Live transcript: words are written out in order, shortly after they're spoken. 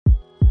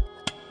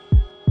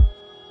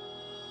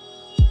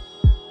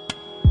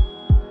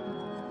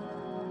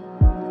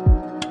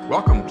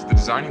Welcome to the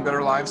Designing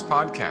Better Lives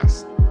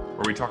podcast,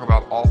 where we talk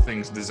about all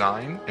things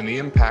design and the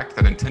impact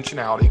that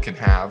intentionality can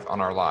have on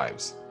our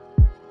lives.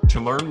 To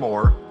learn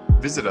more,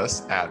 visit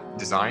us at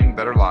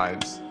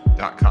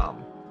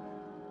designbetterlives.com.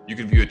 You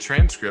can view a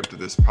transcript of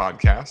this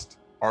podcast,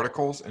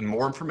 articles, and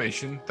more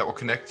information that will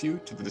connect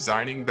you to the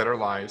Designing Better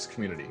Lives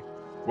community.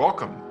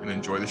 Welcome and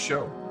enjoy the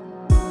show.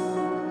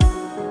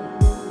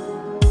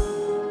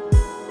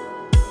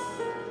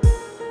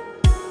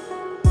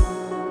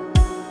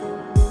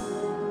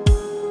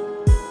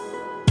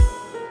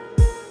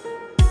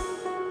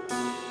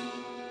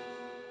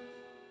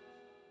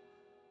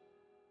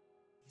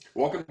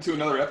 Welcome to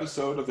another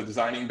episode of the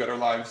Designing Better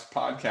Lives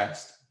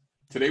podcast.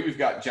 Today we've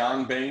got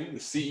John Bain, the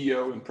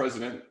CEO and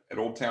president at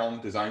Old Town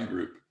Design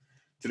Group.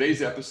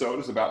 Today's episode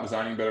is about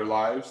designing better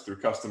lives through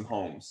custom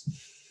homes.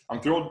 I'm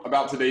thrilled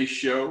about today's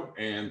show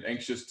and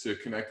anxious to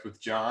connect with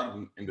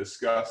John and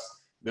discuss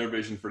their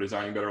vision for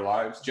designing better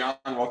lives. John,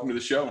 welcome to the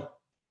show.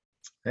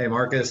 Hey,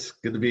 Marcus.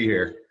 Good to be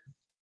here.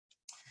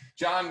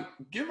 John,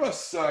 give the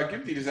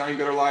Designing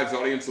Better Lives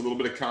audience a little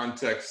bit of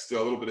context,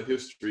 a little bit of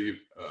history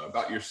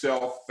about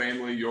yourself,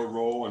 family, your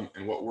role, and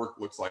what work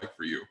looks like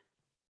for you.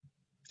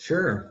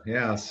 Sure.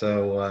 Yeah.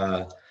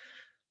 So,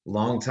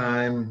 long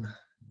time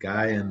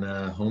guy in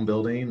home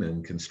building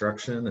and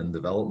construction and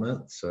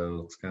development.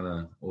 So it's kind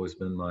of always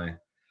been my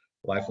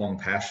lifelong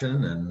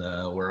passion and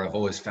where I've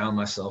always found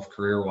myself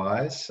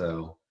career-wise.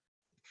 So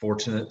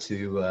fortunate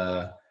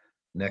to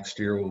next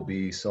year we'll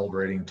be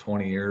celebrating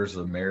 20 years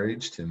of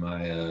marriage to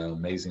my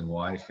amazing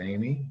wife,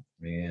 Amy,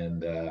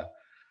 and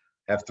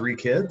have 3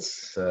 kids.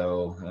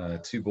 So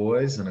 2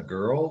 boys and a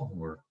girl.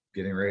 We're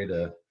getting ready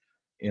to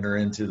enter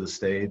into the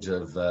stage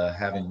of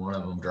having one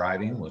of them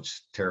driving,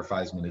 which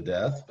terrifies me to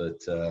death, but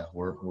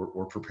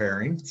we're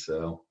preparing.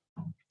 So,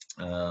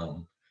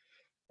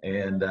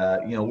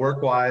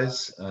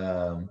 work-wise,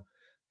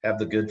 have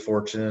the good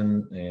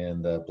fortune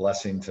and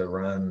blessing to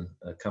run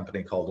a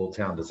company called Old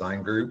Town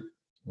Design Group,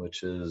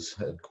 which is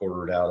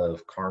headquartered out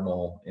of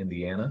Carmel,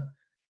 Indiana.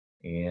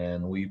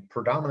 And we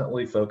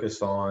predominantly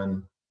focus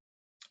on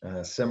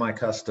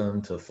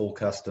semi-custom to full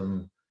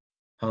custom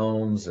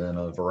homes in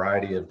a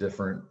variety of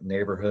different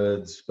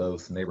neighborhoods,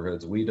 both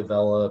neighborhoods we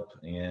develop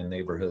and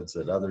neighborhoods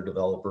that other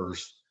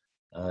developers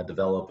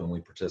develop, and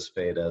we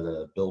participate at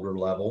a builder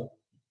level.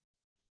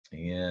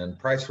 And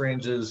price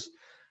ranges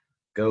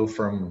go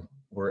from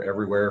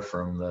everywhere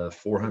from the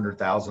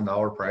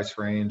 $400,000 price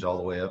range all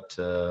the way up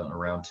to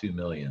around $2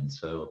 million.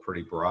 So a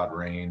pretty broad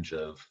range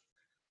of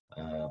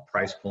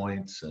price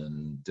points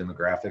and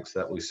demographics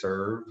that we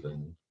serve,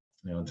 and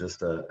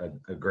just a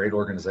great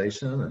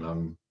organization. And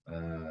I'm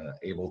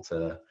able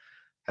to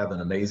have an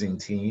amazing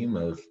team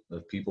of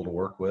people to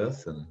work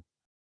with. And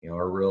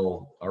our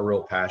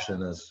real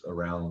passion is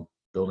around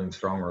building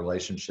strong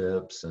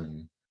relationships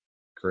and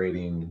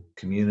creating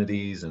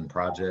communities and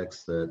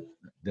projects that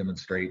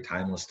demonstrate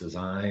timeless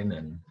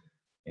design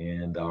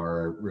and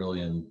are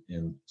really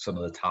in some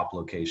of the top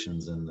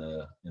locations in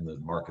the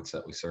markets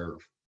that we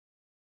serve.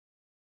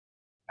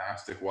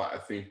 Fantastic. Well, I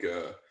think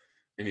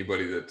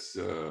anybody that's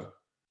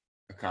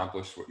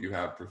accomplished what you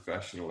have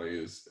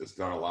professionally has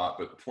done a lot,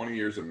 but 20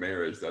 years of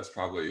marriage, that's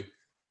probably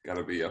got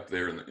to be up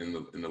there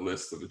in the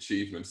list of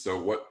achievements. So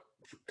what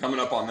coming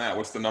up on that,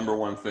 what's the number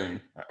one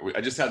thing?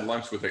 I just had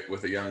lunch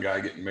with a young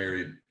guy getting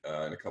married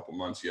in a couple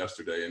months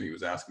yesterday, and he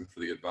was asking for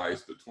the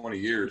advice, but 20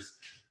 years,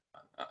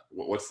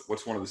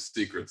 what's one of the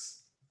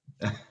secrets?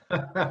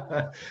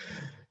 I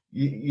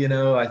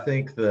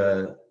think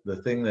the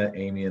thing that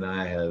Amy and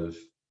I have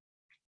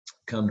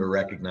come to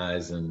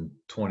recognize in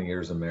 20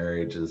 years of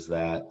marriage is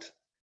that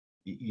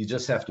you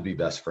just have to be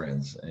best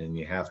friends, and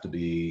you have to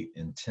be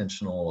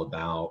intentional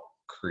about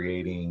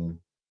creating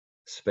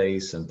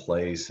space and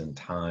place and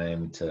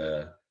time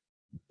to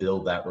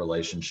build that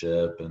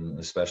relationship. And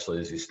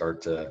especially as you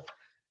start to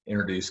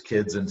introduce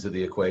kids into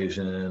the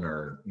equation,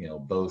 or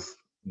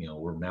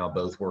we're now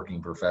both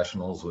working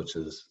professionals, which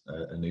is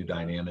a new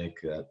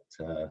dynamic that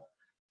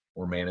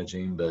we're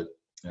managing. But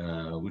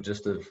we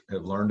just have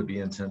learned to be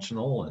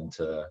intentional and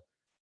to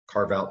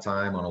carve out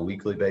time on a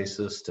weekly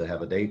basis to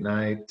have a date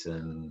night.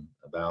 And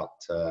about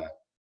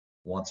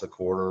once a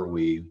quarter,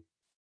 we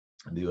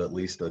do at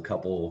least a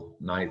couple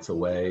nights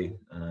away,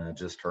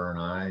 just her and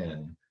I.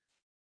 And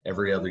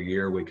every other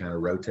year we kind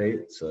of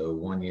rotate. So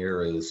one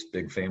year is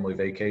big family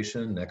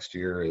vacation. Next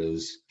year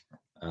is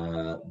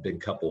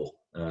big couple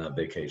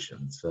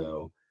vacation.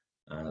 So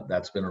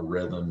that's been a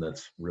rhythm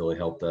that's really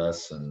helped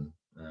us, and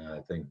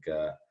I think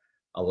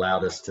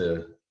allowed us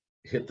to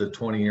hit the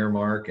 20-year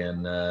mark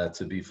and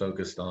to be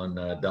focused on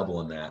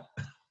doubling that.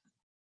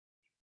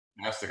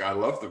 Fantastic. I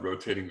love the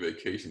rotating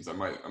vacations. I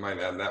might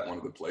add that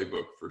one to the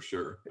playbook for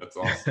sure. That's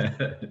awesome.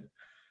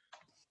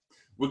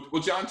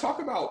 Well, John,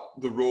 talk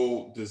about the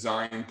role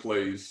design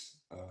plays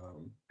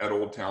at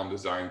Old Town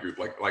Design Group.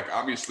 Like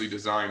obviously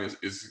design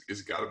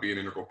is got to be an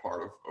integral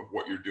part of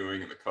what you're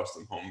doing in the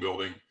custom home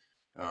building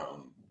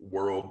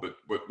world, but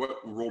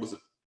what role does it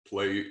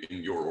play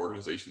in your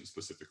organization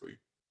specifically?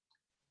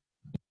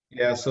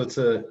 Yeah, so it's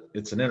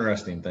an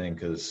interesting thing,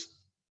 because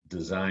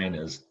design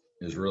is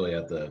is really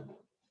at the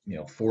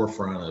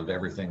forefront of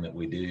everything that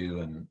we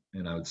do,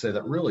 and I would say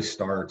that really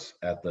starts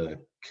at the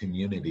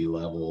community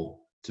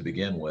level to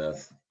begin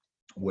with,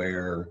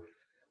 where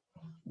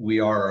we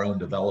are our own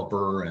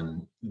developer,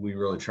 and we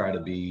really try to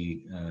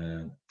be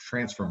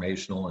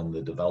transformational in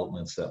the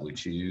developments that we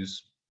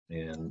choose.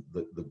 And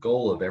the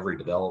goal of every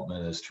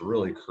development is to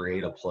really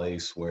create a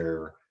place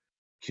where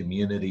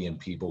community and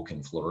people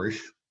can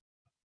flourish,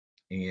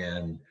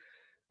 and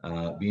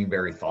being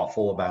very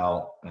thoughtful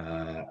about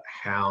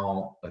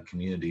how a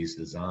community is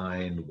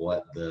designed,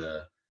 what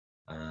the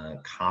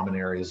common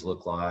areas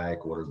look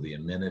like, what are the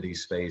amenity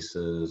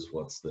spaces,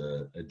 what's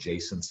the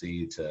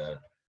adjacency to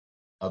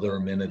other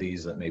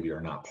amenities that maybe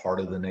are not part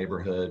of the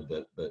neighborhood,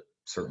 but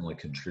certainly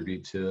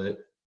contribute to it.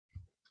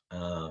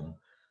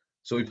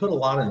 So we put a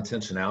lot of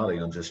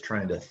intentionality on just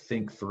trying to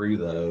think through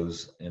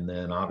those. And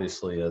then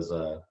obviously as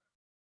a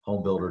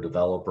home builder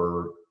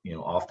developer,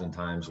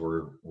 oftentimes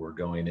we're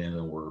going in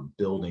and we're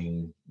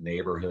building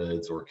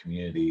neighborhoods or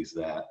communities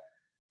that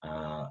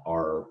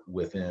are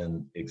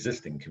within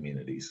existing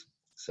communities.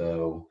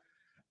 So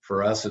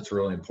for us, it's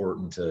really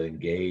important to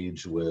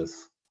engage with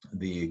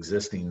the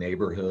existing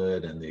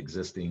neighborhood and the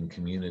existing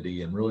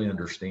community and really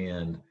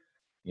understand,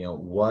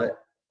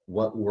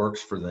 what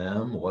works for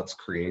them, what's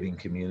creating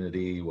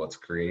community, what's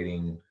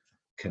creating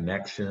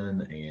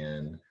connection,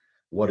 and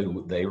what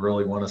do they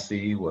really want to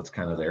see, what's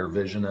kind of their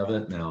vision of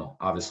it. Now,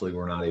 obviously,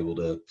 we're not able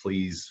to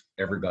please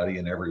everybody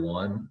and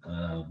everyone,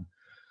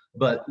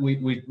 but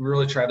we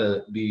really try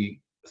to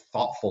be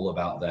thoughtful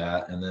about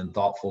that, and then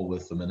thoughtful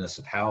with the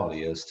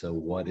municipality as to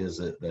what is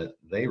it that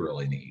they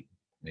really need.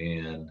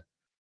 And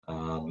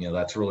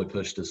that's really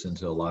pushed us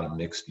into a lot of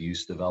mixed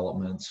use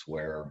developments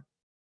where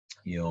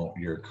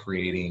you're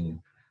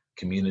creating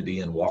community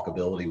and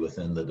walkability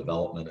within the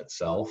development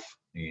itself,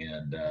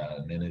 and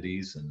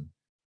amenities. And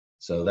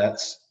so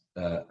that's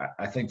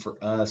I think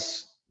for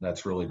us,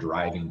 that's really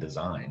driving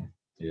design,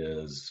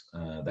 is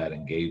that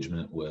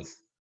engagement with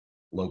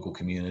local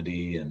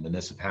community and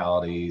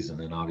municipalities. And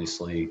then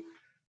obviously,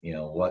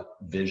 what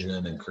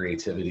vision and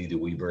creativity do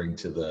we bring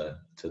to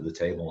the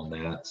table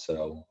in that.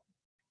 So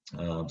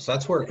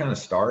that's where it kind of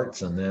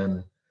starts. And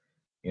then,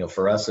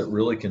 for us, it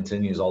really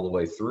continues all the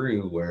way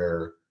through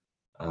where,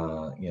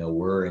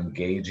 we're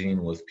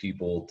engaging with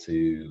people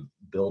to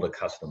build a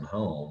custom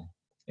home.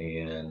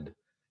 And,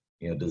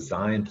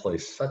 design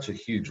plays such a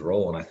huge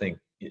role. And I think,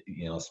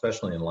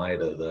 especially in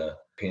light of the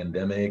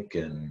pandemic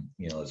and,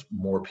 as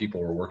more people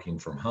were working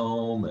from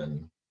home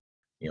and,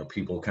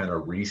 people kind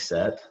of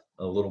reset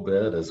a little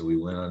bit as we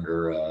went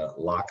under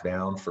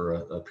lockdown for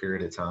a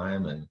period of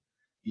time. And,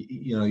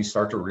 you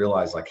start to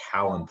realize like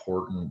how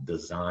important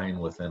design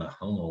within a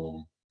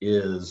home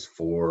is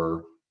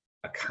for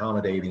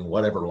accommodating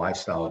whatever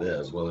lifestyle it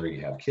is, whether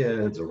you have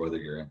kids or whether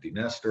you're empty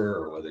nester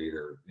or whether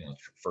you're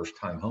first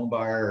time home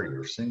buyer or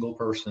you're a single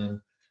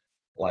person.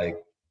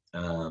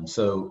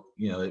 So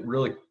it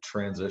really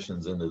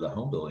transitions into the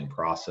home building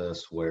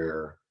process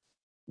where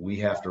we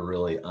have to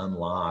really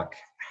unlock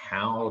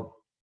how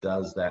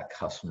does that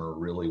customer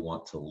really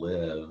want to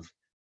live,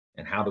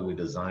 and how do we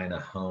design a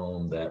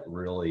home that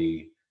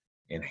really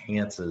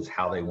enhances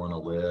how they want to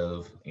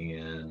live,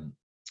 and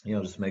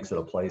just makes it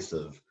a place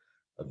of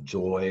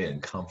joy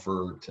and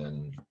comfort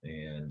and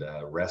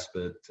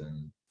respite.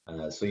 And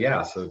so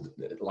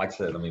like I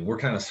said, I mean, we're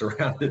kind of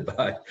surrounded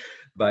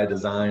by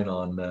design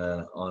on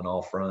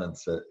all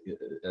fronts,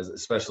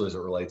 especially as it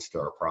relates to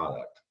our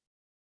product.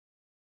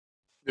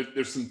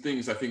 There's some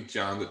things I think,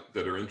 John,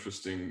 that are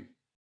interesting.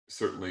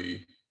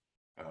 Certainly,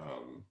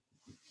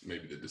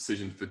 maybe the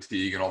decision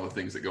fatigue and all the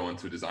things that go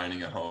into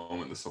designing a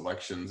home and the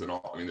selections and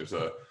all. I mean, there's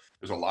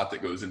a lot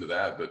that goes into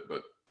that.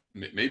 But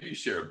maybe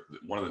share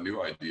one of the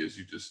new ideas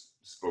you just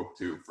spoke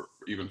to.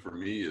 Even for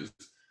me, is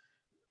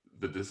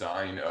the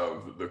design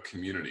of the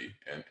community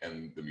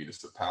and the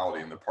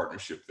municipality and the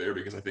partnership there,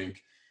 because I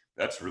think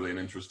that's really an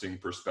interesting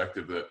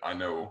perspective that I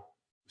know,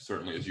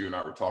 certainly as you and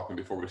I were talking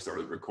before we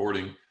started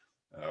recording,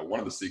 one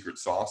of the secret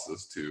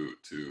sauces to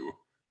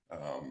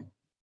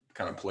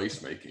kind of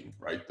placemaking,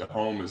 right? The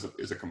home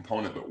is a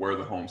component, but where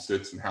the home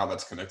sits and how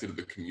that's connected to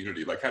the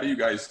community. Like, how do you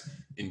guys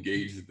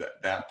engage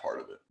that part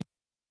of it?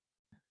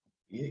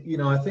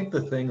 I think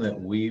the thing that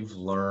we've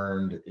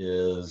learned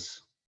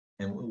is,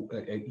 and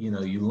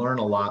you learn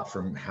a lot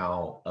from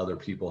how other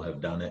people have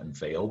done it and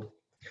failed,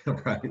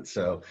 right?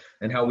 So,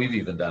 and how we've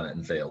even done it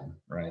and failed,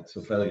 right?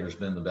 So failure's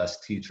been the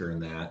best teacher in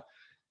that.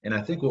 And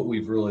I think what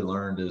we've really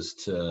learned is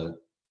to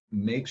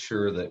make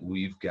sure that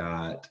we've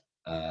got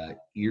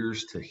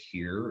ears to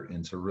hear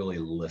and to really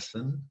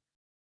listen.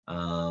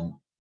 And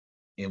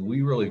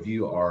we really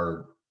view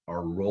our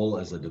role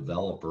as a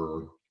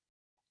developer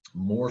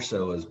more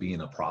so as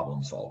being a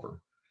problem solver.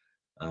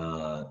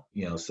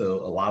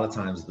 So a lot of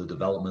times the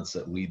developments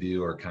that we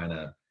do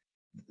are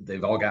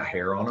they've all got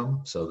hair on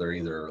them. So they're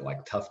either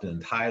like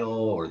Tufton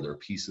title, or they're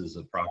pieces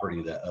of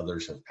property that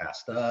others have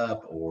passed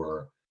up,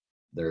 or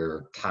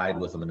they're tied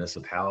with a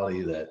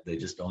municipality that they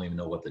just don't even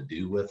know what to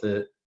do with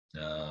it.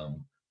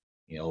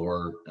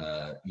 or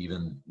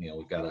even,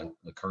 we've got a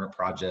current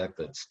project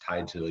that's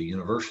tied to a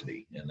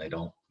university, and they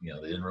don't, they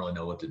didn't really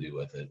know what to do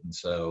with it. And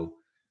so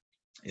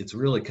it's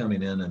really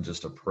coming in and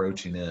just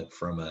approaching it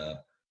from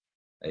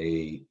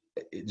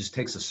it just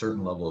takes a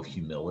certain level of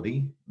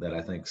humility that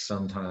I think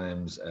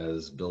sometimes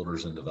as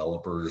builders and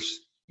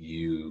developers,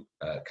 you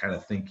kind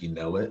of think you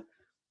know it,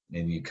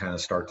 and you kind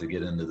of start to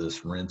get into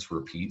this rinse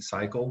repeat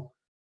cycle.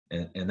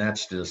 And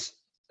that's just,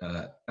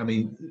 I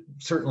mean,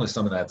 certainly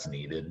some of that's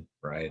needed,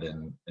 right?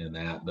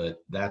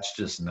 But that's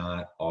just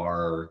not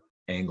our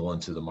angle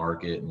into the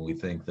market. And we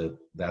think that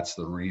that's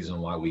the reason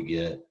why we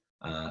get,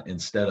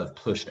 instead of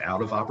pushed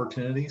out of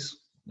opportunities,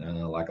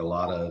 like a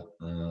lot of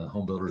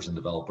home builders and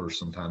developers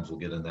sometimes will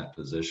get in that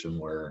position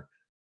where,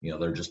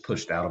 they're just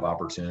pushed out of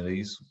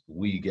opportunities.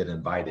 We get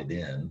invited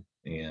in.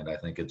 And I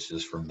think it's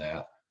just from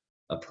that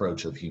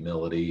approach of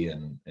humility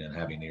and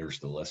having ears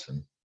to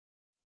listen.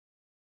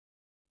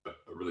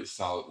 A really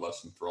solid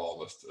lesson for all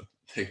of us to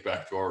take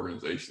back to our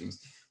organizations.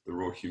 The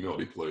role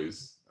humility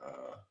plays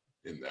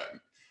in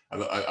that.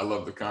 I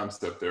love the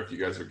concept there. If you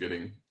guys are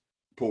getting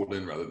pulled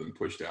in rather than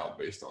pushed out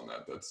based on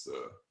that, that's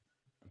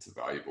a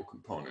valuable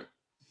component.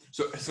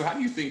 So how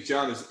do you think,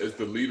 John, as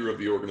the leader of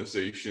the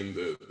organization,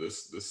 the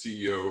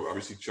CEO,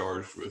 obviously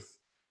charged with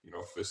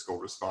fiscal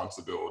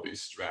responsibility,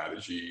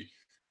 strategy,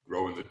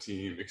 growing the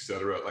team, et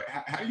cetera, like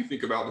how do you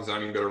think about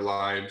designing better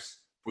lives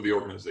for the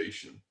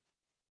organization?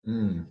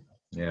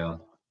 Yeah,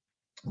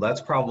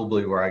 that's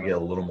probably where I get a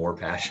little more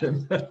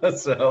passion.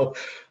 So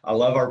I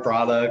love our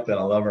product and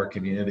I love our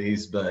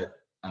communities, but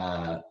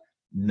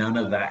none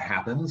of that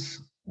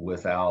happens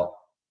without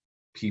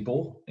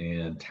people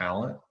and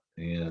talent.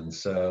 And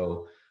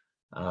so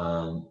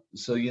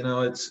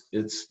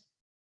it's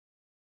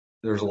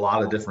there's a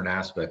lot of different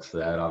aspects to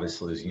that,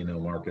 obviously, as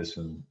Marcus,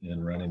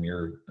 in running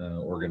your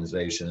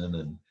organization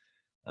and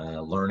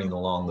learning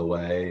along the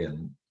way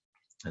and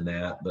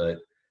that. But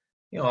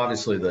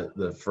obviously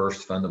the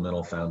first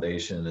fundamental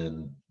foundation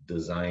in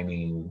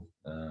designing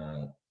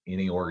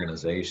any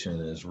organization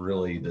is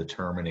really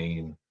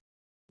determining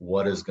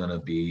what is going to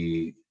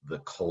be the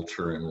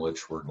culture in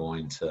which we're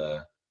going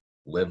to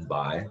live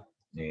by,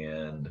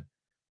 and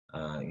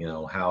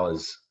how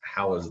is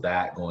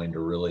that going to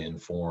really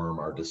inform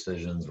our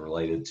decisions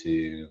related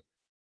to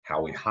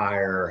how we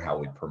hire, how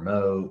we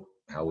promote,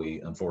 how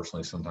we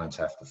unfortunately sometimes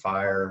have to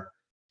fire,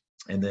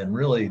 and then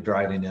really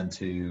driving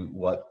into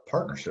what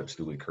partnerships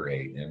do we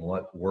create and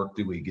what work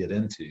do we get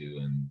into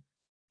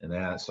and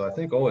that. So I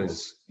think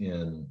always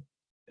in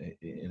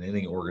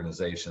any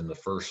organization, the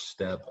first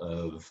step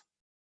of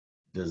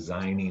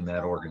designing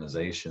that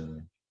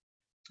organization,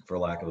 for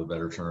lack of a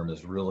better term,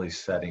 is really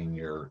setting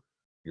your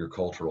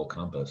cultural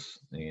compass.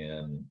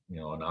 And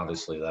and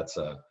obviously that's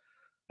a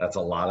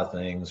lot of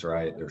things,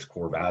 right? There's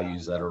core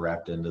values that are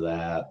wrapped into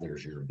that.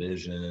 There's your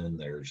vision.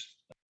 There's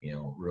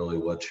really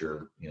what's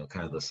your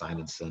kind of the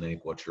Simon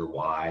Sinek, what's your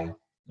why,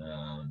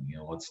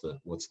 what's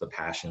the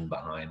passion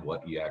behind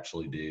what you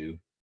actually do.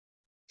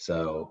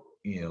 So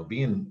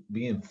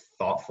being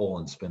thoughtful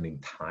and spending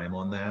time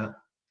on that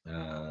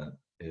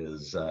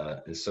is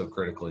so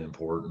critically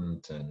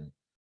important. And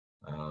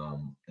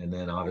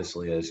then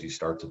obviously as you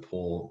start to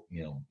pull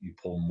you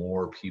pull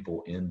more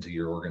people into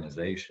your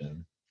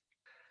organization,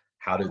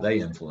 how do they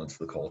influence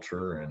the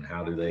culture and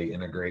how do they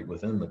integrate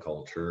within the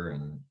culture?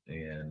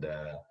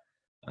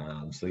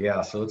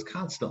 So it's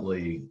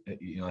constantly,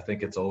 I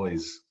think it's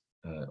always,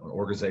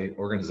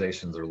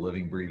 organizations are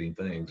living, breathing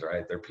things,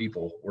 right? They're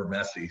people, we're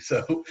messy.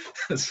 So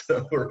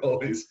we're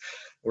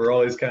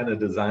always kind of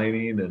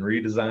designing and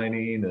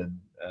redesigning and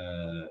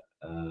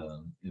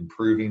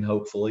improving,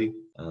 hopefully.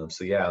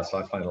 So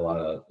I find a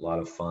lot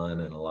of fun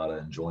and a lot of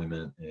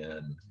enjoyment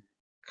in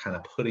kind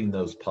of putting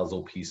those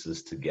puzzle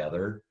pieces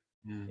together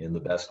in the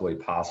best way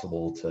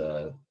possible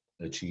to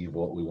achieve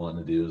what we want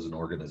to do as an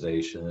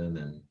organization,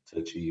 and to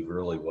achieve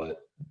really what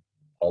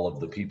all of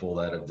the people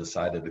that have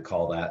decided to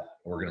call that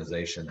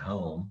organization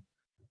home,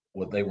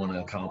 what they want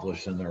to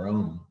accomplish in their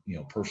own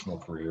personal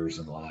careers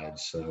and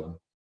lives. So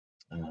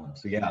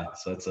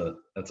that's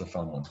a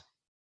fun one.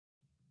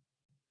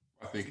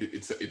 I think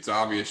it's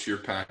obvious your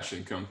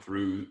passion comes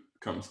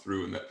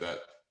through in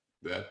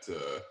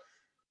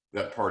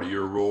that part of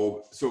your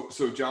role.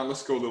 So John,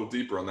 let's go a little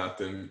deeper on that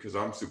then, because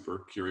I'm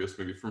super curious,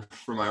 maybe from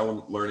my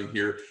own learning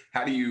here.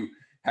 How do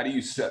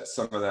you set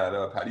some of that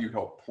up? How do you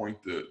help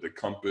point the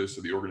compass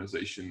of the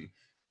organization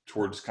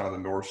towards kind of the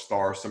North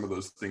Star, some of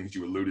those things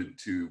you alluded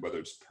to, whether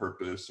it's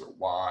purpose or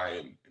why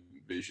and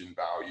vision,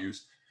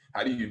 values?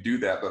 How do you do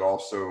that, but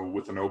also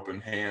with an open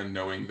hand,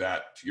 knowing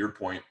that, to your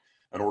point,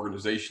 an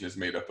organization is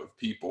made up of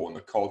people and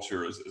the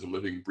culture is a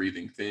living,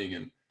 breathing thing,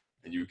 and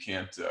you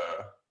can't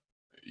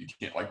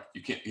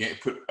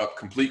put up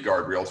complete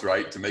guardrails,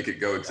 right, to make it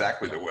go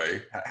exactly the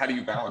way. How do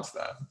you balance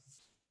that?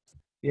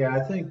 Yeah, I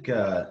think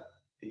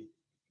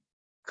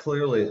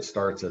clearly it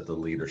starts at the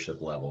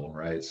leadership level,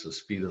 right? So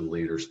speed of the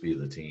leader, speed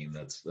of the team.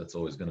 That's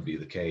always going to be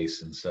the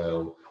case. And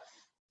so,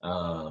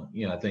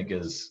 I think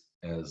as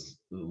the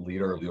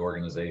leader of the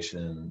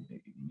organization,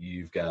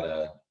 you've got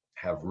to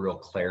have real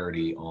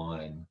clarity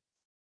on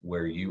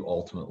where you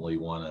ultimately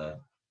want to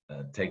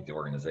take the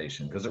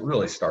organization, because it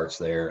really starts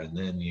there, and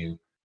then you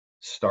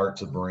start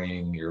to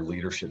bring your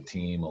leadership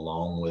team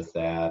along with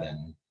that.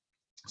 And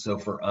so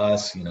for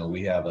us,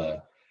 we have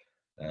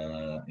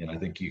and I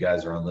think you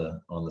guys are on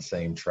the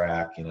same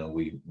track.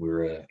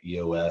 We're a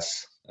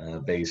EOS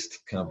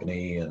based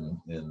company,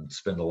 and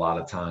spend a lot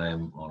of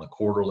time on a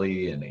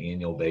quarterly and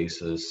annual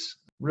basis,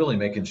 really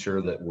making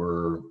sure that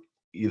we're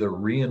either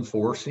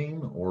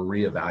reinforcing or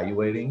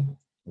reevaluating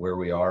where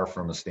we are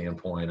from a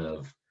standpoint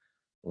of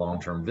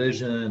long-term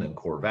vision and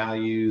core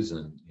values,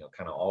 and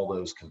kind of all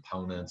those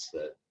components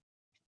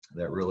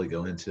that really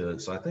go into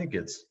it. So I think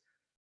it's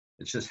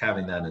just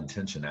having that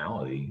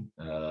intentionality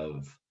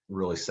of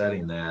really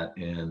setting that.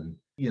 And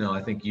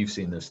I think you've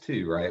seen this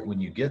too, right?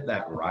 When you get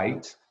that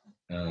right,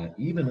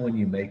 even when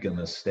you make a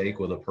mistake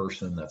with a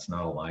person that's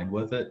not aligned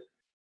with it,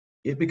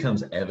 it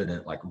becomes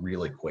evident like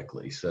really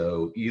quickly.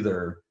 So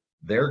either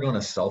they're going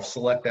to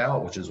self-select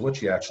out, which is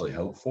what you actually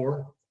hope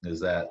for, is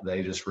that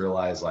they just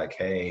realize like,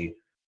 hey,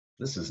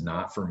 this is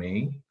not for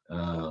me,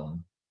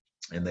 and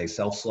they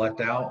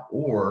self-select out,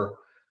 or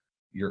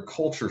your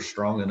culture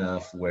strong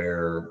enough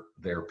where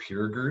their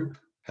peer group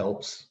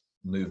helps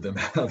move them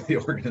out of the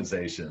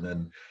organization.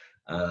 And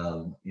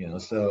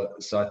so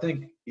I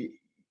think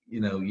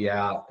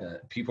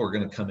people are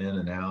going to come in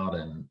and out,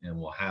 and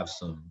will have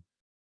some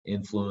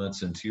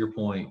influence. And to your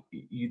point,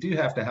 you do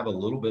have to have a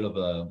little bit of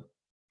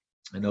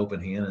an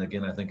open hand. And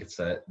again, I think it's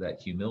that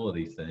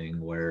humility thing,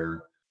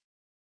 where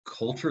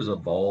cultures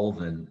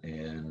evolve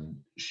and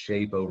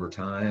shape over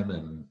time.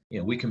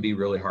 And we can be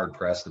really hard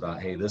pressed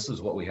about, hey, this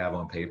is what we have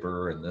on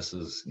paper, and this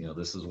is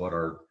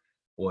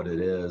what it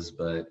is.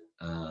 But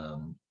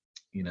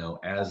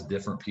as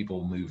different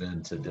people move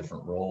into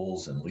different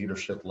roles and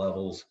leadership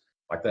levels,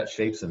 like, that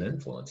shapes and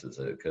influences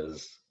it,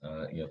 because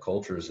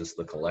culture is just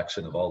the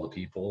collection of all the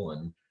people,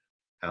 and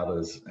how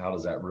does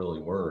that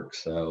really work?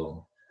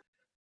 So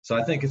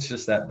I think it's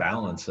just that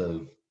balance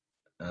of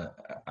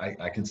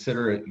I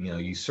consider it,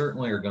 you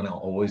certainly are going to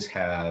always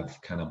have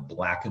kind of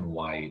black and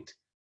white,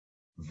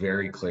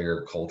 very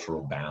clear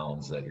cultural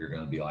bounds that you're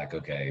going to be like,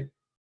 okay,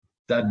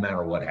 doesn't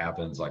matter what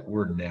happens, like,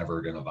 we're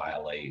never going to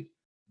violate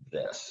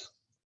this.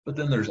 But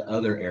then there's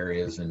other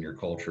areas in your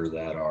culture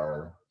that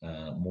are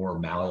more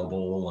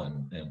malleable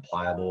and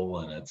pliable,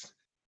 and it's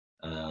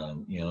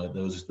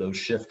those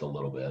shift a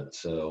little bit.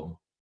 So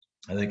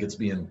I think it's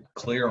being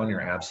clear on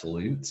your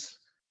absolutes,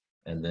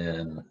 and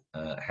then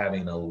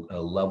having a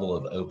level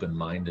of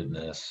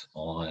open-mindedness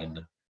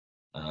on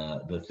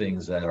the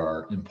things that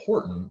are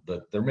important,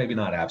 but they're maybe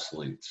not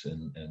absolutes,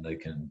 and they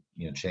can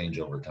change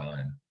over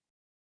time.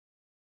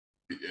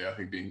 Yeah, I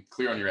think being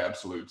clear on your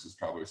absolutes is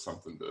probably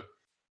something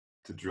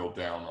to drill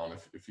down on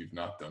if you've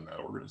not done that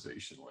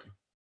organizationally.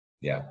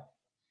 Yeah.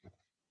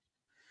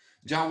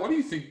 John, what do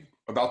you think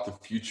about the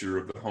future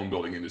of the home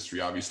building industry?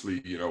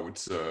 Obviously,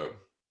 it's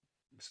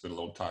spent a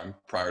little time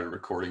prior to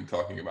recording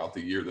talking about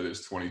the year that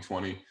is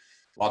 2020.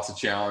 Lots of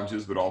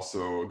challenges, but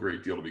also a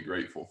great deal to be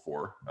grateful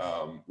for.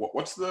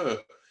 What's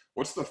the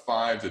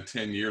 5 to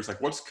 10 years?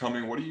 Like, what's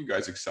coming? What are you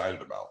guys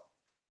excited about?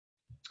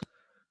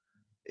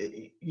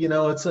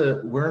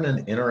 We're in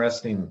an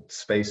interesting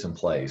space and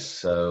place.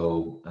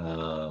 So,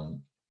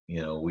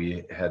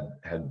 we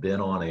had been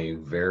on a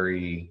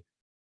very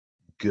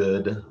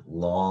good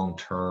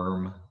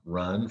long-term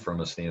run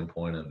from a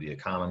standpoint of the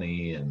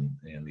economy and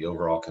the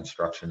overall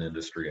construction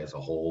industry as a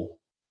whole.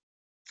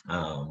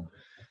 And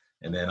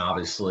then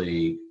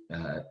obviously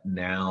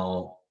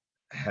now,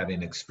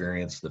 having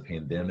experienced the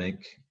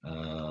pandemic,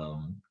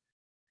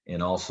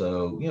 and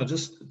also,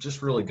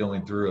 just really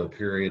going through a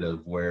period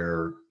of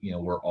where,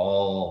 we're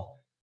all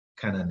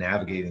kind of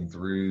navigating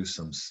through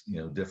some,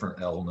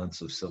 different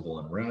elements of civil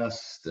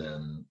unrest,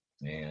 and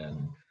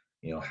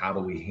how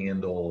do we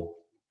handle,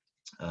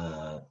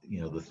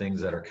 the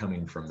things that are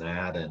coming from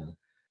that.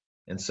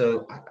 And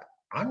so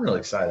I'm really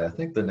excited. I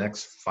think the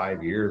next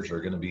 5 years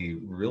are going to be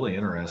really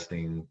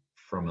interesting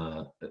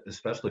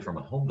especially from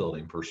a home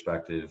building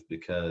perspective,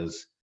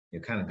 because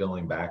kind of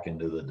going back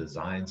into the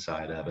design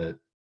side of it,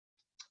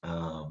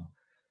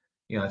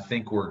 I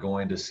think we're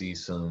going to see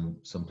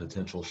some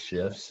potential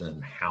shifts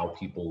in how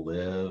people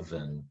live.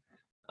 And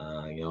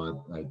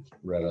I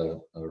read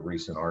a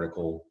recent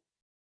article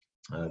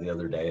the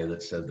other day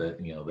that said that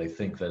they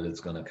think that it's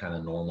going to kind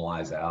of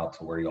normalize out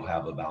to where you'll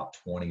have about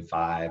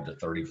 25 to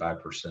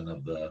 35%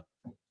 of the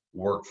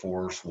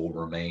workforce will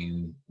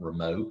remain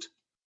remote.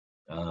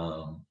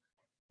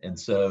 And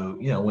so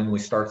when we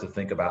start to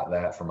think about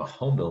that from a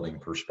home building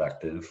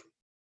perspective,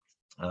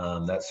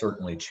 that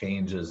certainly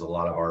changes a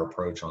lot of our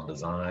approach on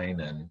design.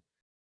 And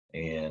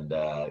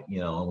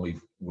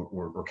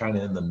we're kind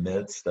of in the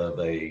midst of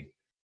a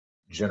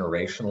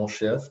generational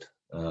shift,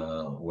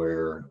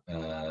 where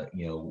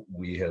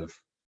we have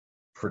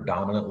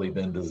predominantly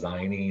been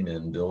designing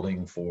and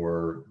building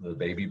for the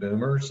baby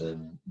boomers,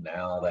 and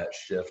now that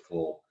shift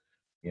will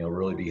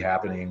really be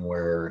happening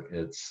where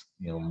it's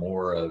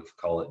more of,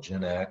 call it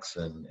Gen X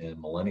and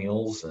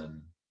millennials.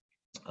 And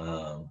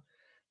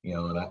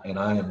And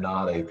I am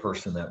not a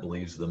person that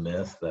believes the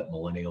myth that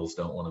millennials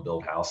don't want to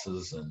build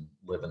houses and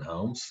live in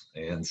homes.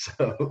 And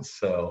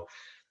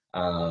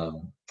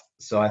um,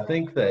 so I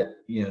think that,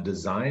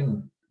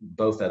 design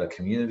both at a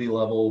community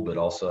level, but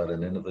also at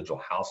an individual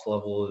house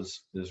level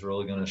is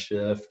really going to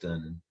shift.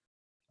 And,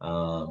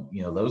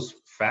 those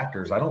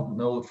factors, I don't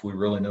know if we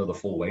really know the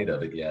full weight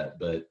of it yet,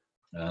 but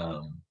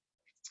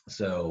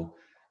so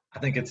I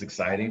think it's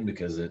exciting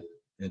because it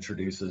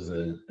introduces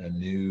a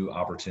new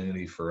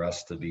opportunity for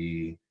us to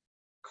be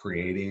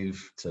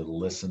creative, to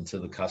listen to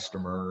the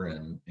customer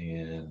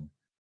and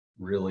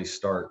really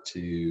start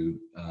to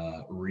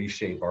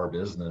reshape our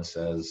business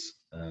as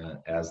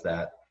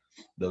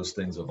those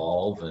things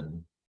evolve.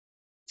 And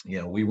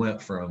we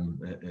went from,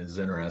 is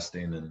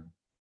interesting, and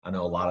I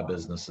know a lot of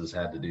businesses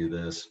had to do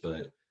this,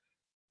 but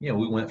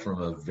we went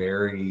from a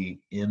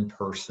very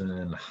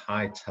in-person,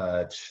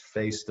 high-touch,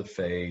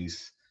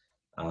 face-to-face,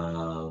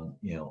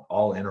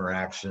 all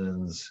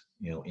interactions,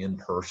 in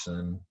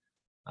person,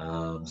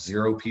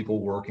 zero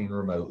people working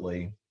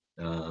remotely,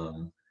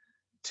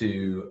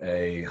 to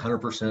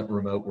 100%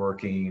 remote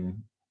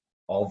working,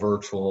 all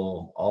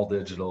virtual, all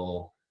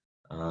digital,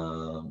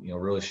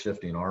 really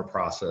shifting our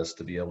process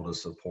to be able to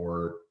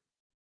support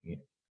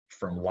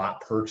from lot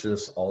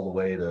purchase all the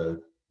way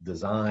to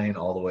design,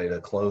 all the way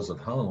to close of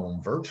home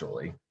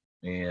virtually.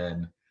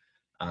 And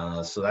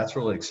so that's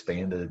really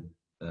expanded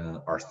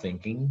our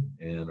thinking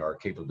and our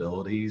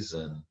capabilities,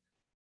 and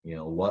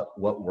what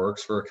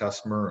works for a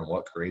customer and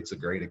what creates a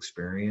great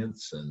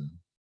experience.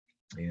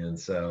 And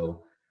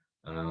so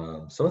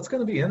it's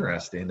going to be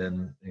interesting.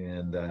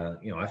 And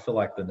I feel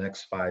like the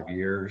next 5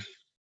 years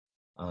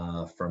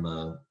from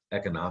a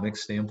economic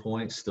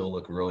standpoint still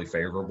look really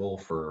favorable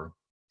for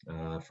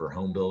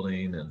home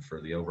building and for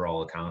the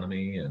overall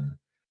economy. And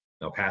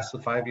now past the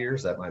 5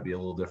 years, that might be a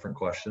little different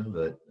question,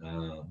 but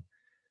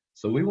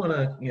so we want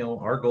to,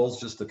 our goal is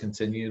just to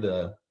continue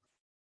to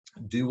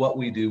do what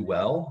we do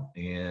well,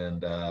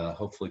 and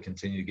hopefully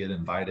continue to get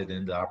invited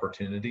into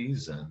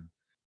opportunities and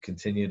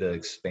continue to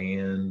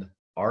expand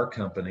our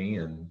company.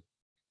 And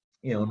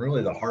and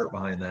really the heart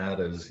behind that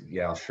is,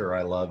 yeah, sure,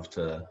 I love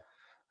to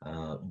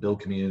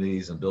build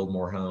communities and build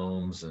more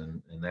homes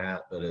and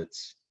that, but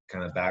it's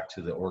kind of back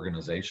to the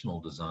organizational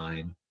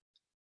design.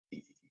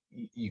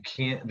 You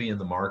can't be in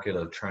the market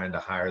of trying to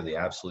hire the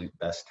absolute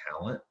best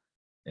talent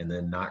and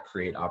then not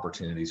create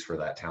opportunities for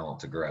that talent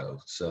to grow.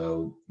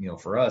 So,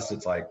 for us,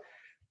 it's like,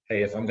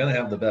 hey, if I'm going to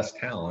have the best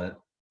talent,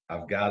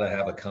 I've got to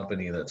have a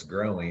company that's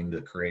growing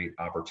to create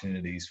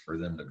opportunities for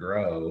them to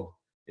grow.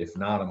 If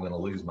not, I'm going to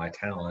lose my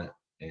talent.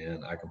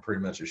 And I can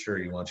pretty much assure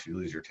you, once you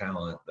lose your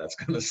talent, that's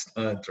going to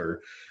stunt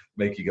or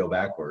make you go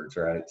backwards,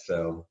 right?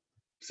 So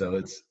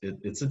it's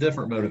a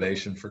different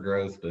motivation for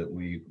growth, but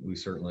we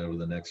certainly over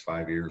the next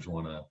 5 years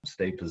want to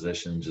stay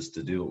positioned just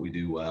to do what we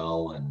do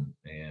well and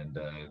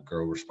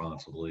grow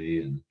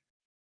responsibly and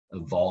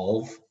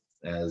evolve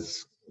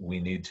as we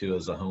need to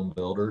as a home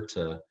builder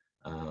to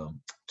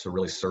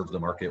really serve the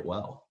market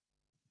well.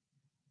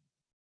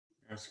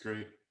 That's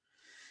great.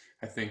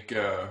 I think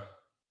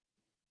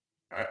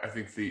I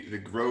think the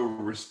grow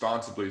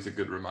responsibly is a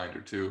good reminder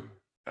too,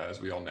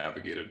 as we all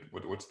navigated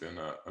what's been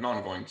an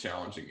ongoing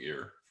challenging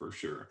year for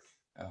sure.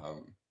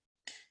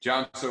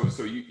 John,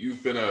 so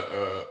you've been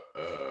a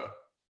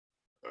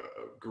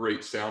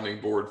great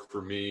sounding board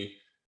for me,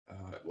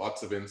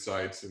 lots of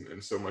insights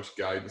and so much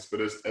guidance.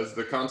 But as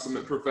the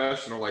consummate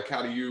professional, like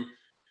how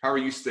are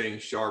you staying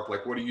sharp?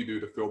 Like what do you do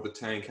to fill the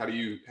tank? How do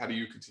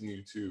you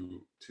continue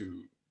to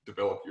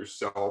develop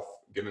yourself,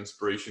 get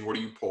inspiration? What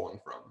are you pulling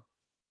from?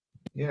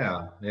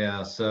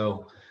 Yeah.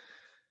 So,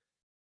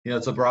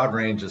 it's a broad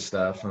range of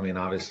stuff. I mean,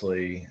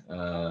 obviously,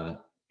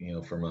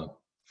 from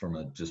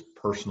a just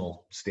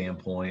personal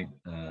standpoint,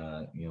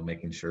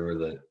 making sure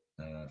that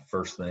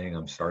first thing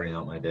I'm starting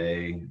out my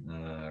day,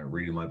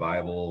 reading my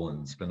Bible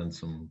and spending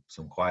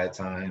some quiet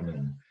time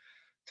and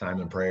time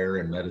in prayer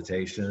and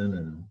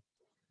meditation,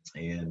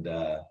 and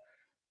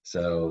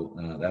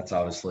so that's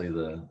obviously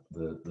the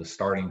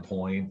starting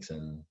point,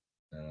 and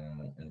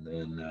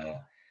then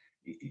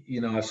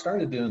I've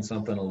started doing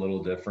something a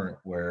little different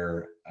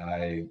where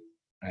I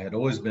had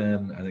always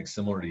been, I think,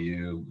 similar to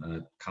you, a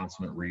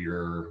consummate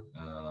reader.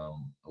 I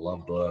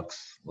love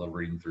books, love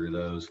reading through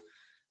those.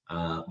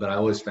 But I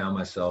always found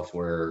myself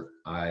where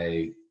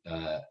I'm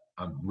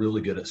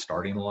really good at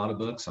starting a lot of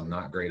books. I'm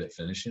not great at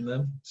finishing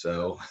them.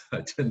 So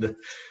I tend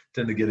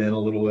to get in a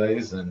little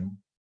ways. And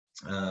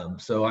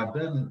so I've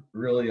been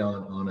really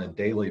on a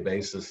daily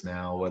basis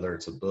now, whether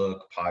it's a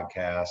book,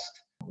 podcast,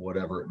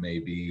 whatever it may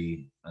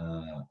be,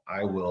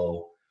 I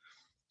will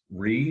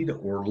read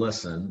or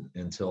listen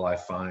until I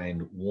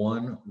find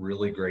one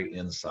really great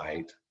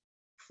insight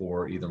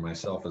for either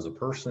myself as a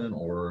person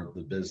or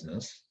the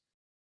business.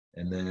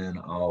 And then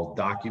I'll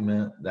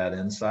document that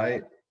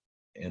insight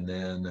and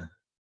then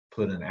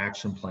put an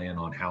action plan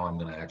on how I'm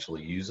going to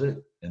actually use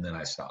it. And then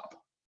I stop.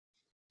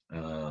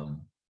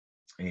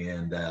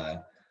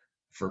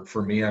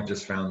 For me, I've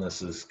just found this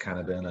has kind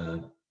of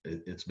been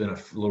it's been a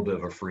little bit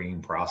of a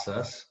freeing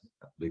process.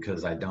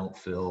 because I don't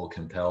feel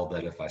compelled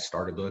that if I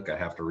start a book, I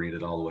have to read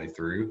it all the way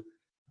through.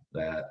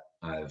 That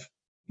I've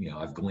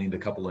gleaned a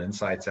couple of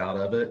insights out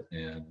of it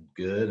and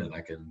good, and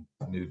I can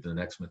move to the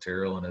next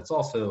material. And it's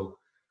also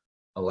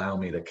allow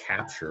me to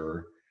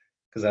capture,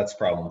 because that's the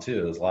problem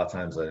too, is a lot of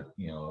times I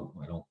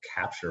don't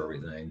capture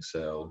everything.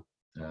 So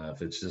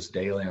if it's just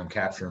daily, I'm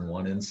capturing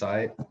one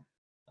insight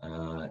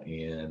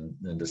and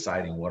then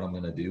deciding what I'm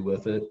going to do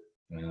with it.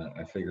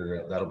 I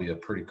figure that'll be a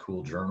pretty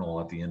cool journal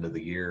at the end of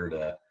the year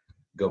to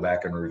go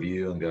back and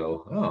review and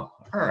go, oh,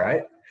 all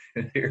right,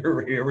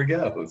 here we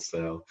go.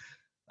 So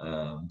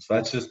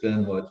that's just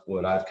been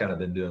what I've kind of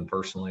been doing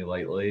personally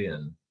lately,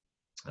 and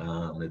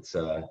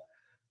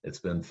it's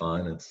been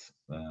fun. It's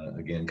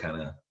again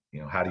kind of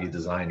how do you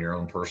design your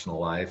own personal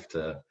life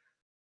to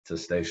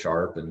stay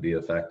sharp and be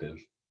effective?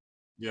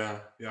 Yeah,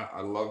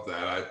 I love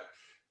that.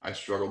 I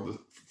struggled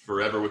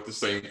forever with the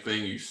same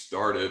thing. You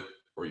start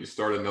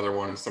another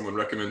one, and someone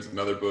recommends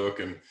another book,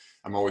 and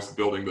I'm always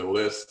building the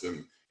list,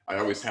 and I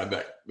always had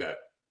that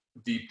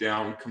deep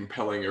down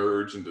compelling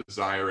urge and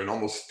desire and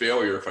almost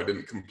failure if I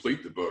didn't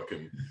complete the book.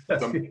 And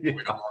something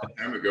a long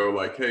time ago,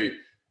 like, hey,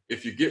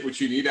 if you get what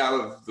you need out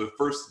of the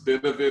first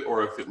bit of it,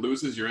 or if it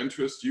loses your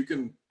interest, you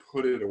can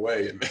put it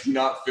away and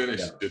not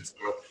finish it. So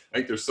I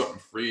think there's something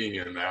freeing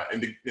in that,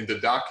 and to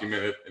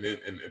document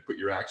it and put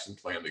your action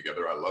plan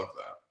together. I love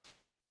that.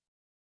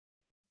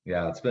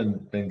 Yeah, it's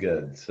been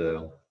good.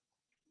 So,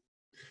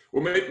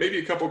 well, maybe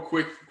a couple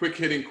quick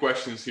hitting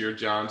questions here,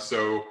 John.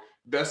 So,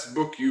 best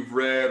book you've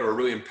read, or a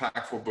really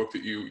impactful book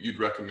that you'd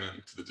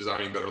recommend to the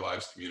Designing Better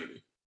Lives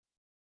community?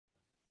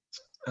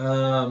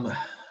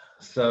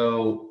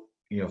 So,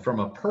 from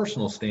a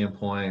personal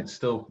standpoint,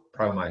 still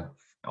probably my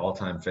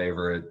all-time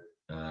favorite,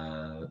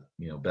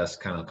 best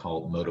kind of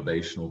called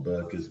motivational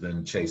book has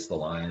been Chase the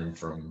Lion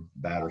from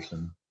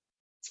Batterson.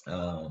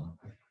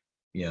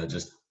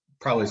 Just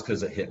probably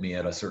because it hit me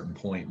at a certain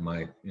point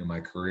in my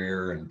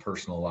career and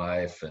personal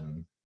life,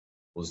 and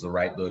was the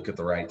right book at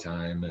the right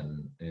time,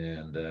 and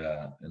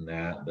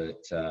that.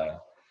 But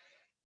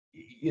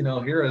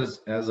here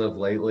as of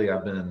lately,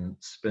 I've been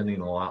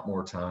spending a lot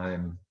more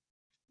time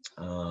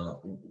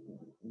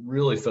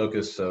really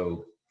focused.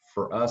 So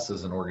for us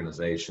as an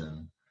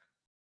organization,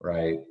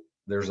 right,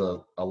 there's a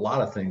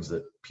lot of things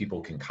that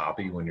people can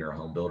copy when you're a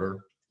home builder.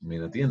 I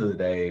mean, at the end of the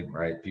day,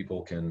 right,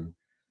 people can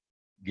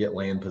get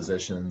land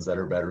positions that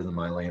are better than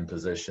my land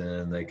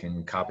position. They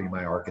can copy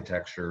my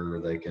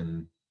architecture. They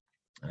can,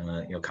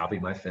 copy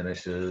my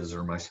finishes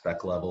or my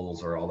spec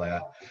levels or all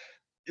that.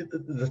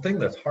 The thing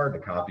that's hard to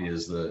copy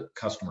is the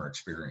customer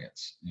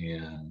experience.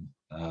 And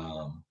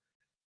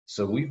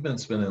so we've been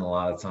spending a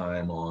lot of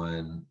time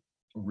on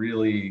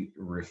really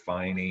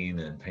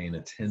refining and paying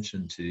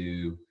attention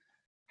to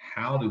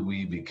how do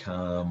we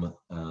become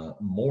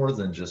more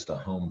than just a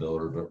home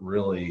builder, but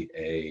really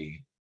a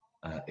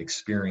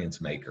experience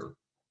maker.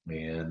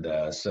 And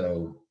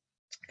so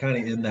kind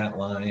of in that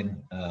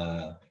line,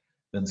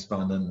 been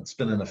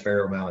spending a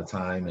fair amount of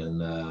time,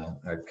 and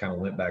I kind of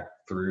went back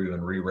through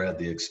and reread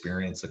The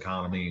Experience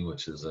Economy,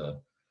 which is a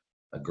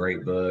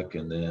great book.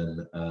 And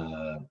then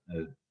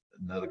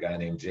another guy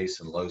named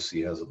Jason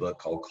Losey has a book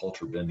called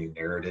Culture Bending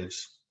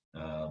Narratives.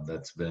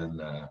 That's been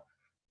a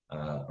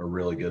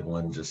really good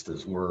one, just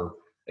as we're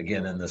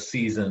again in the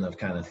season of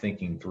kind of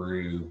thinking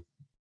through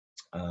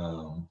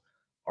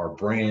our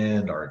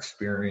brand, our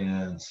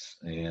experience,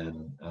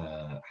 and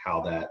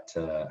how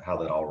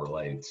that all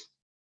relates.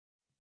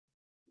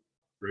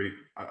 Great.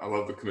 I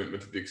love the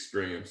commitment to the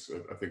experience.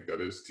 I think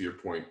that is, to your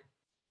point,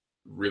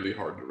 really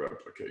hard to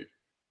replicate.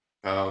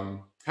 How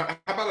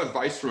about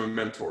advice from a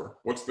mentor?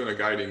 What's been a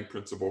guiding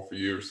principle for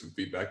you, or some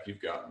feedback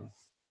you've gotten?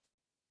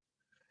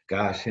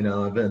 Gosh,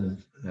 I've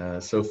been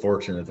so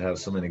fortunate to have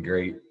so many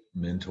great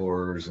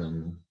mentors,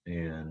 and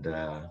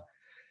I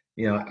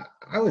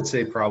would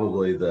say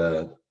probably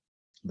the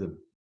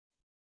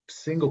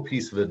single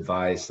piece of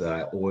advice that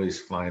I always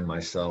find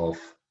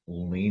myself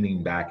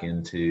leaning back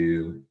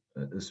into,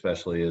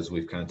 especially as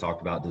we've kind of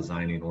talked about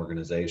designing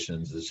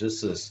organizations, is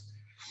just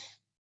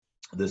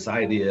this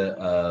idea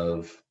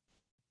of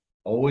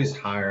always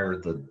hire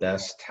the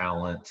best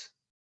talent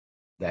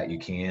that you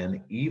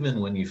can, even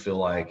when you feel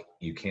like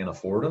you can't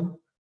afford them,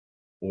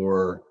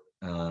 or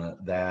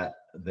that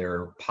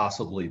they're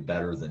possibly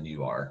better than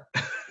you are.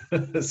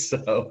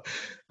 So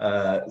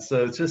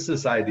it's just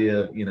this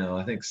idea of,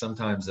 I think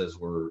sometimes as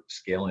we're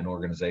scaling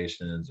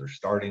organizations or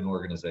starting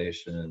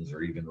organizations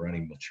or even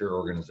running mature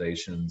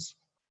organizations,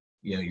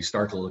 you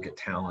start to look at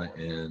talent,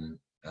 and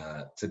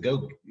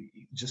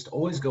just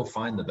always go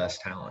find the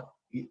best talent.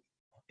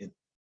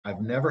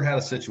 I've never had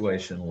a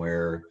situation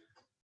where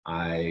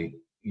I,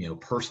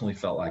 personally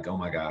felt like, oh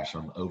my gosh,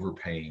 I'm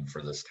overpaying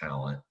for this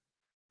talent.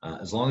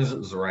 As long as it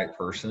was the right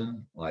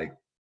person, like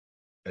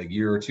a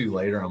year or two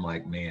later, I'm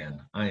like,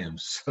 man, I am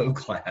so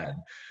glad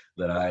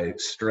that I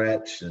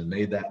stretched and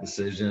made that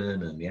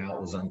decision. And yeah,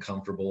 it was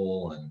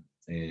uncomfortable,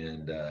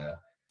 and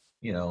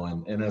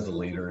as a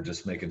leader,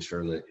 just making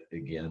sure that,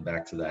 again,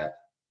 back to that,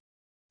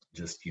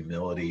 just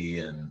humility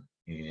and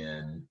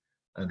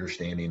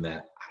understanding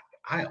that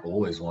I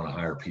always want to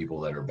hire people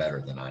that are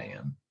better than I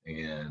am.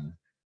 And,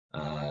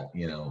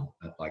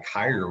 like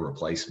hire your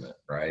replacement,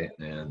 right?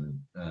 And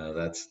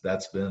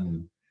that's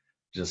been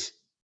just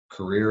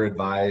career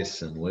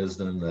advice and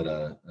wisdom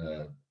that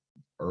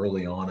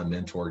early on a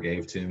mentor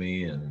gave to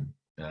me. And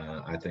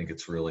I think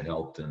it's really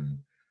helped in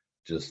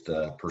just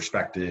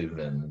perspective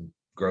and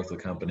growth of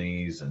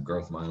companies and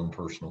growth of my own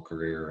personal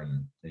career,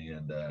 and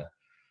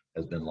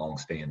has been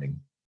long-standing.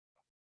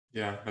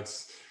 Yeah,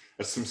 that's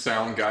some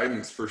sound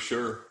guidance for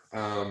sure.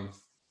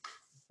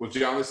 Well,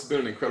 John, this has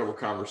been an incredible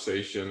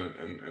conversation,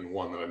 and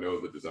one that I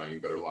know the Designing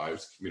Better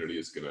Lives community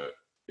is going to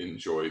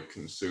enjoy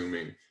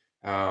consuming.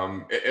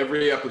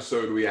 Every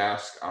episode, we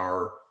ask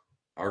our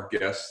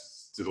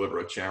guests to deliver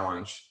a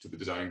challenge to the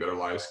Designing Better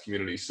Lives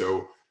community.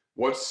 So,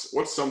 what's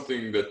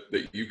something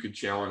that you could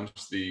challenge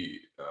the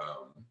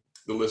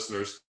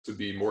listeners to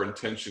be more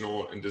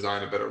intentional and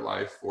design a better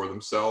life for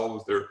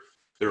themselves,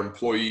 their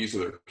employees, or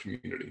their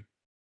community?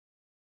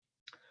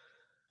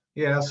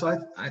 Yeah, so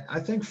I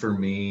think for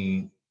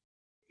me,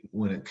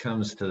 when it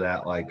comes to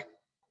that, like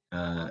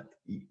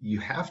you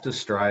have to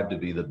strive to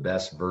be the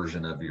best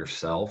version of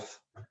yourself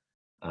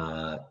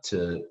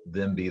to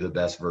then be the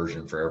best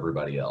version for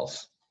everybody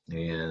else.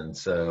 And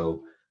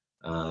so,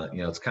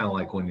 it's kind of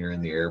like when you're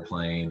in the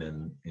airplane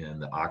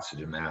and the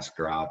oxygen mask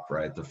drop,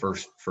 right? The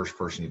first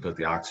person you put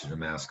the oxygen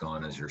mask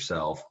on is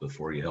yourself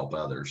before you help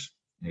others.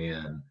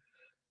 And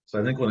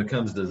so I think when it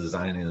comes to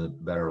designing a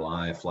better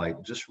life,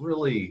 like just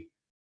really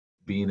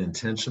being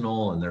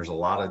intentional, and there's a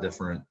lot of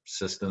different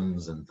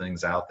systems and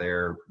things out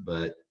there,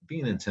 but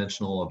being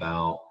intentional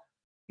about,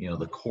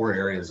 the core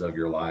areas of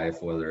your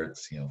life, whether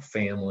it's,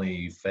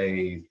 family,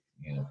 faith,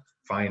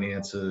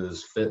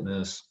 finances,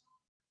 fitness,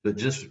 but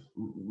just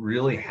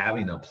really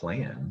having a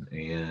plan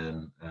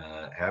and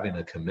having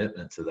a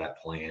commitment to that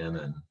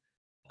plan,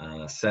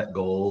 and set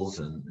goals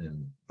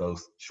and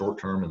both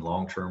short-term and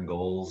long-term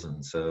goals.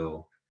 And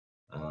so,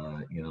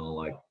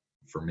 like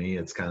for me,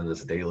 it's kind of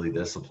this daily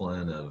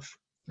discipline of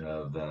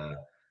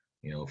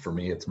for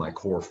me, it's my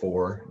core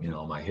four.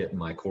 Am I hitting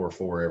my core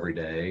four every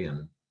day?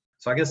 And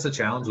so I guess the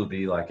challenge would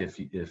be like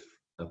if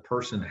a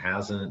person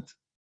hasn't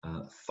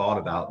thought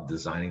about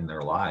designing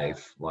their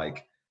life,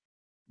 like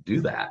do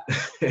that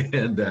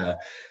and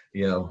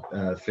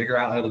figure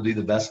out how to be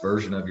the best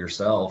version of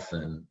yourself,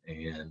 and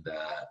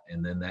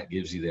then that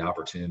gives you the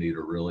opportunity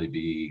to really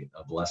be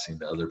a blessing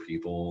to other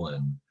people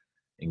and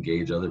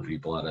engage other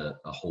people at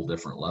a whole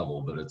different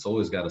level. But it's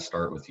always got to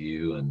start with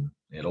you, and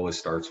it always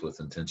starts with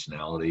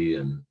intentionality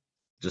and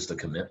just a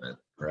commitment,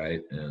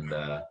 right? And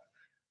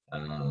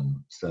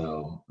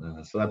so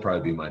that'd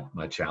probably be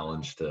my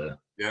challenge to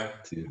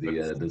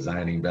the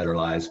Designing Better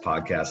Lives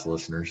podcast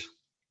listeners.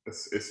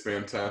 It's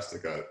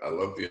fantastic. I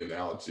love the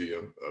analogy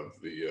of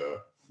the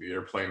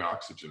airplane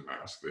oxygen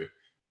mask. They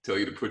tell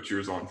you to put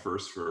yours on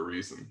first for a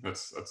reason.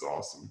 That's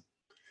awesome.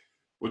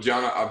 Well,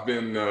 John, I've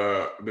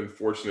been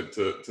fortunate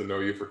to know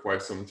you for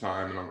quite some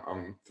time, and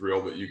I'm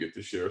thrilled that you get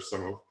to share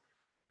some of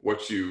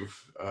what you've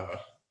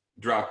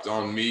dropped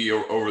on me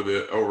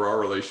over our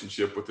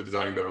relationship with the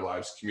Designing Better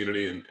Lives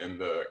community,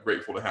 and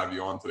grateful to have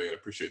you on today, and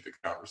appreciate the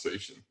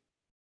conversation.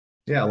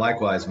 Yeah,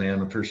 likewise,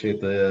 man.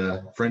 Appreciate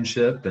the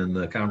friendship and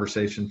the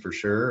conversation for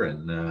sure,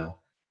 and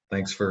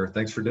thanks for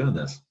doing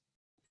this.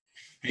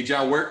 Hey,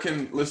 John, where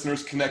can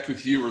listeners connect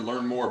with you or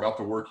learn more about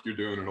the work you're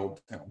doing in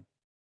Old Town?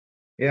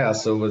 Yeah,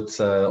 so it's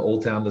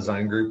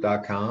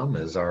oldtowndesigngroup.com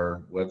is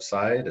our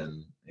website,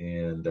 and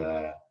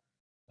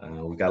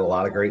we've got a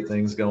lot of great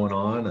things going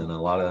on and a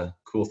lot of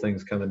cool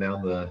things coming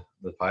down the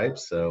pipe.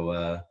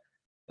 So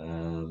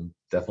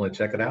definitely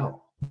check it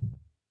out.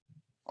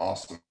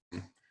 Awesome.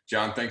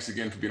 John, thanks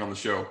again for being on the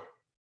show.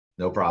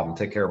 No problem.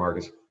 Take care,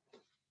 Marcus.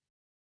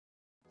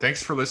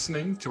 Thanks for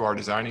listening to our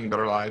Designing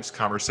Better Lives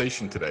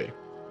conversation today.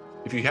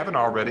 If you haven't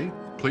already,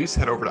 please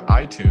head over to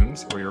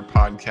iTunes or your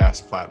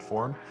podcast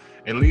platform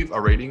and leave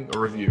a rating or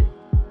review.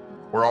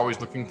 We're always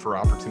looking for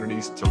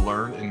opportunities to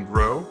learn and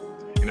grow,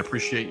 and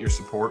appreciate your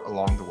support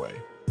along the way.